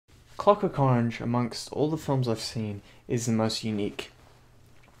Clockwork Orange, amongst all the films I've seen, is the most unique.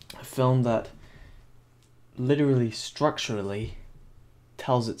 A film that literally structurally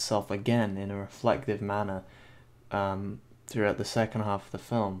tells itself again in a reflective manner throughout the second half of the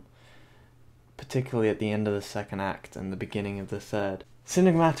film, particularly at the end of the second act and the beginning of the third.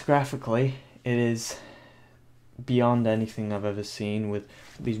 Cinematographically, it is beyond anything I've ever seen, with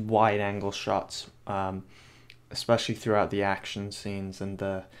these wide-angle shots, especially throughout the action scenes and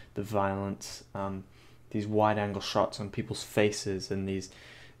the violence. These wide-angle shots on people's faces and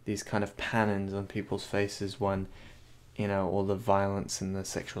these kind of pan-ins on people's faces when, all the violence and the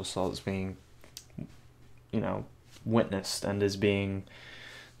sexual assault is being, witnessed and is being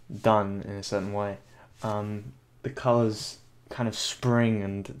done in a certain way. The colors kind of spring,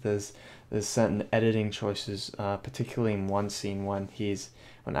 and there's certain editing choices, particularly in one scene when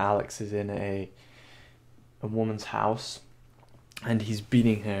Alex is in a woman's house and he's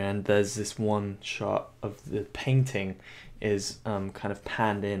beating her, and there's this one shot of the painting is kind of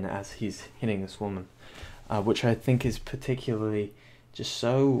panned in as he's hitting this woman, which I think is particularly just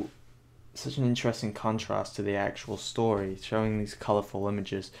such an interesting contrast to the actual story, showing these colorful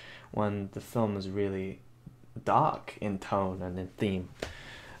images when the film is really dark in tone and in theme.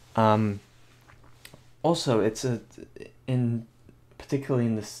 Also, particularly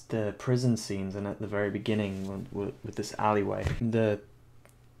in the prison scenes and at the very beginning with this alleyway, the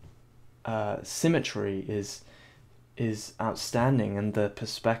symmetry is outstanding, and the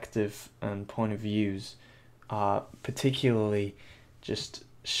perspective and point of views are particularly just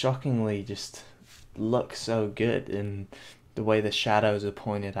shockingly just look so good in the way the shadows are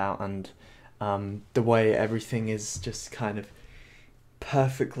pointed out, and the way everything is just kind of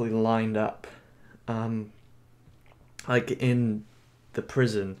perfectly lined up. Like in the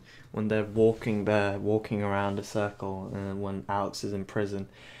prison, when they're walking around a circle, and when Alex is in prison,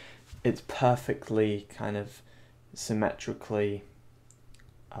 it's perfectly kind of symmetrically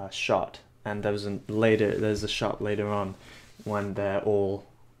shot. And there's a shot later on when they're all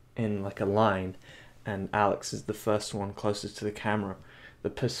in like a line, and Alex is the first one closest to the camera. The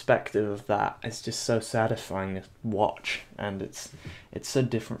perspective of that is just so satisfying to watch, and it's so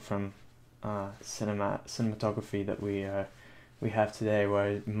different from cinematography that we have today,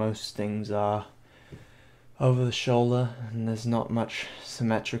 where most things are over the shoulder and there's not much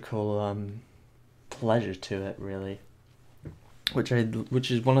symmetrical pleasure to it, really. Which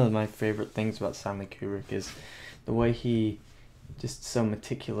is one of my favorite things about Stanley Kubrick, is the way he just so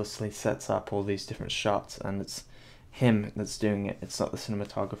meticulously sets up all these different shots, and it's him that's doing it. It's not the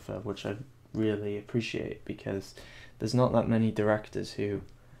cinematographer, which I really appreciate, because there's not that many directors who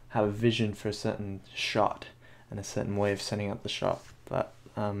have a vision for a certain shot and a certain way of setting up the shot that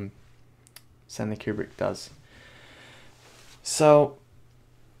Stanley Kubrick does. So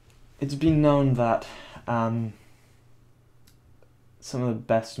it's been known that some of the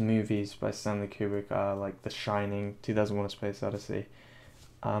best movies by Stanley Kubrick are like The Shining, 2001: A Space Odyssey,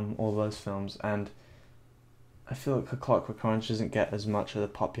 all those films, and I feel like A Clockwork Orange doesn't get as much of the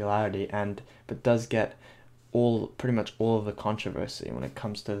popularity, but does get pretty much all of the controversy when it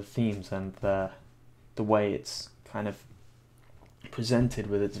comes to the themes and the way it's kind of presented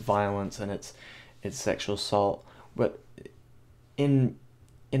with its violence and its sexual assault. But in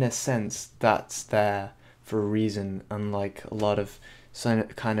a sense, that's there for a reason, unlike a lot of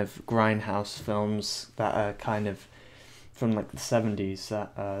kind of grindhouse films that are kind of from like the 70s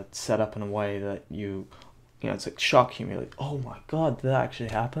that are set up in a way that it's like shocking. You're like, oh my god, did that actually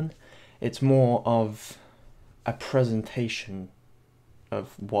happen? It's more of a presentation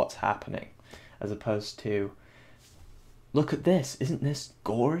of what's happening, as opposed to, look at this, isn't this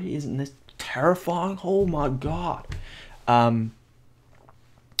gory, isn't this terrifying, oh my god.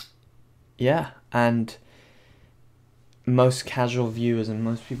 Yeah, and most casual viewers and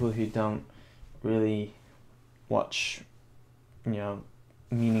most people who don't really watch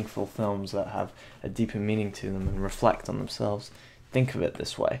meaningful films that have a deeper meaning to them and reflect on themselves think of it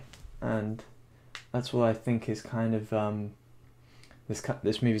this way. And that's what I think is kind of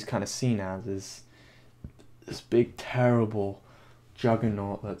this movie's kind of seen as, is this big terrible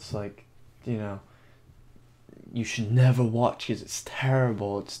juggernaut that's like, you should never watch because it's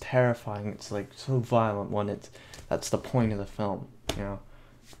terrible, it's terrifying, it's like so violent, when that's the point of the film,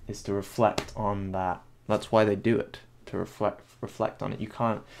 is to reflect on that. That's why they do it, to reflect on it. You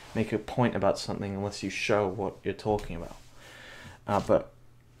can't make a point about something unless you show what you're talking about. But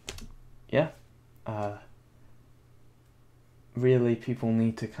yeah, really people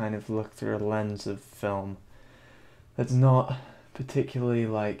need to kind of look through a lens of film that's not particularly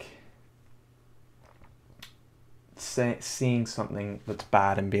like seeing something that's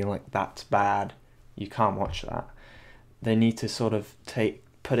bad and being like, that's bad, you can't watch that. They need to sort of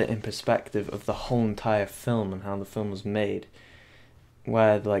put it in perspective of the whole entire film and how the film was made,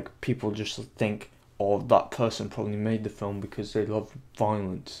 where like people just think, oh, that person probably made the film because they love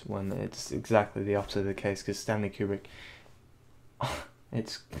violence, when it's exactly the opposite of the case, because Stanley Kubrick,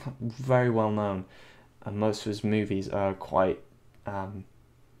 it's very well known, and most of his movies are quite,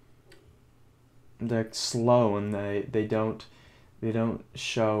 they're slow, and they don't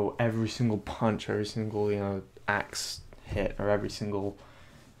show every single punch, every single, axe hit, or every single,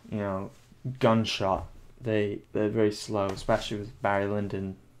 gunshot. They're very slow, especially with Barry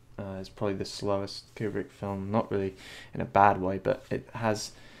Lyndon. It's probably the slowest Kubrick film, not really in a bad way, but it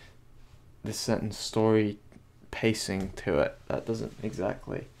has this certain story pacing to it that doesn't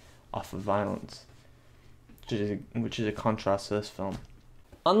exactly offer violence, which is a contrast to this film.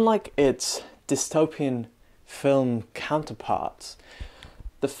 Unlike its dystopian film counterparts,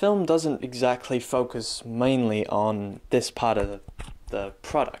 the film doesn't exactly focus mainly on this part of the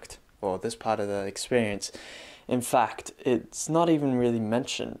product, or this part of the experience. In fact, it's not even really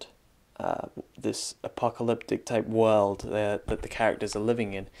mentioned, this apocalyptic type world that the characters are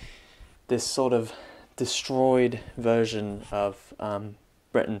living in. This sort of destroyed version of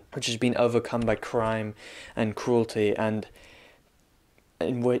Britain, which has been overcome by crime and cruelty, and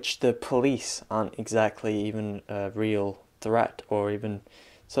in which the police aren't exactly even a real threat, or even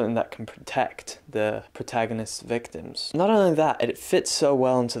something that can protect the protagonist's victims. Not only that, it fits so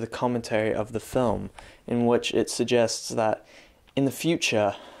well into the commentary of the film, in which it suggests that in the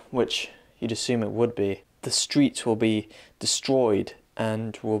future, which you'd assume it would be, the streets will be destroyed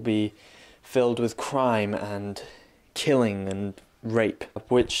and will be filled with crime and killing and rape,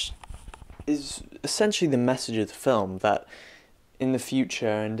 which is essentially the message of the film, that in the future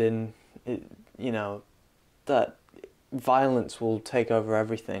and that violence will take over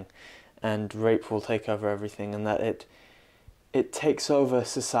everything, and rape will take over everything, and that it takes over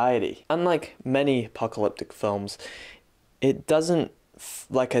society. Unlike many apocalyptic films, it doesn't,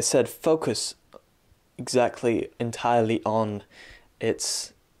 like I said, focus exactly entirely on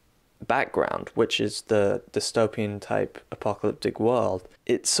its background, which is the dystopian type apocalyptic world.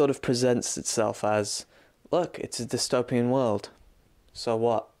 It sort of presents itself as, look, it's a dystopian world, so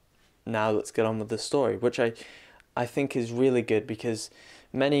what? Now let's get on with the story, which I think is really good, because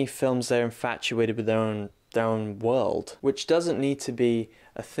many films, they're infatuated with their own world, which doesn't need to be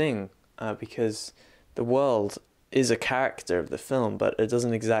a thing, because the world is a character of the film, but it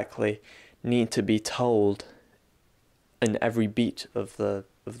doesn't exactly need to be told in every beat of the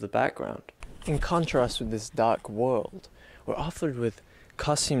background. In contrast with this dark world, we're offered with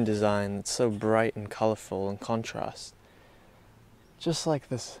costume design that's so bright and colourful and contrast. Just like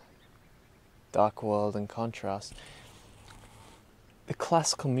this dark world and contrast, the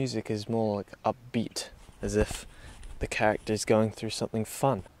classical music is more like upbeat, as if the character is going through something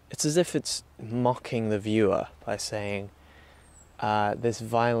fun. It's as if it's mocking the viewer by saying, this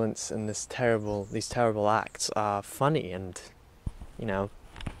violence and these terrible acts are funny and,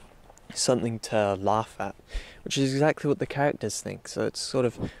 something to laugh at, which is exactly what the characters think. So it's sort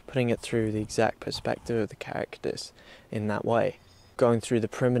of putting it through the exact perspective of the characters in that way, going through the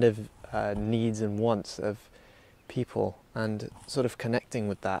primitive needs and wants of people, and sort of connecting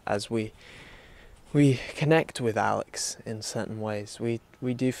with that as we connect with Alex in certain ways.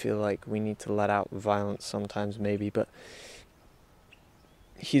 We do feel like we need to let out violence sometimes, maybe, but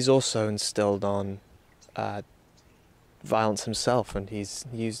he's also instilled on violence himself, and he's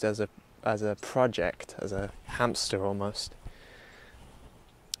used as a project, as a hamster almost.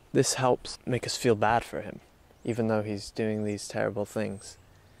 This helps make us feel bad for him, even though he's doing these terrible things.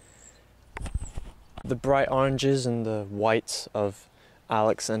 The bright oranges and the whites of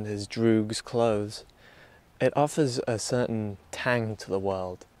Alex and his droog's clothes, it offers a certain tang to the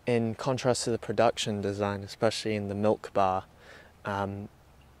world. In contrast to the production design, especially in the milk bar,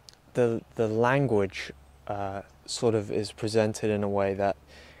 the language sort of is presented in a way that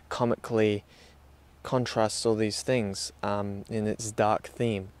comically contrasts all these things in its dark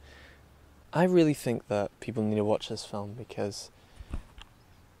theme. I really think that people need to watch this film because,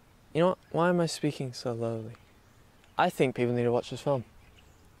 you know what, why am I speaking so lowly? I think people need to watch this film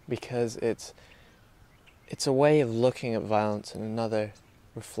because it's a way of looking at violence in another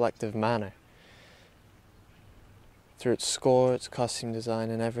reflective manner, through its score, its costume design,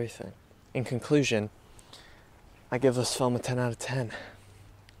 and everything. In conclusion, I give this film a 10 out of 10,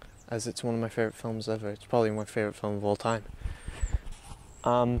 as it's one of my favourite films ever. It's probably my favourite film of all time.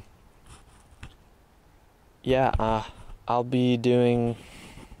 I'll be doing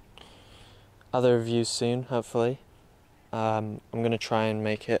other reviews soon, hopefully. I'm going to try and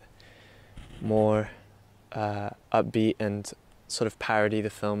make it more upbeat and sort of parody the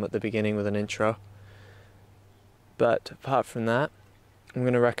film at the beginning with an intro. But apart from that, I'm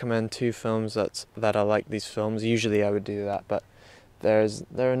going to recommend 2 films that are like these films. Usually I would do that, but there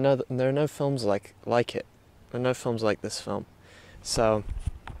are no films like it. There are no films like this film. So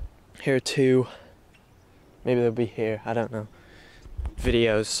here are 2, maybe they'll be here, I don't know,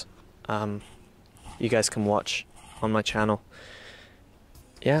 videos you guys can watch on my channel.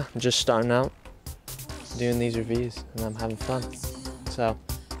 Yeah, I'm just starting out doing these reviews and I'm having fun. So,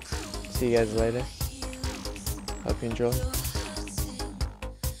 see you guys later. Hope you enjoy.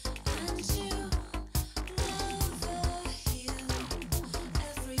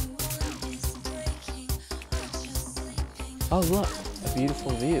 Oh look, a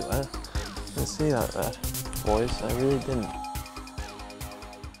beautiful view. I didn't see that there, boys. I really didn't.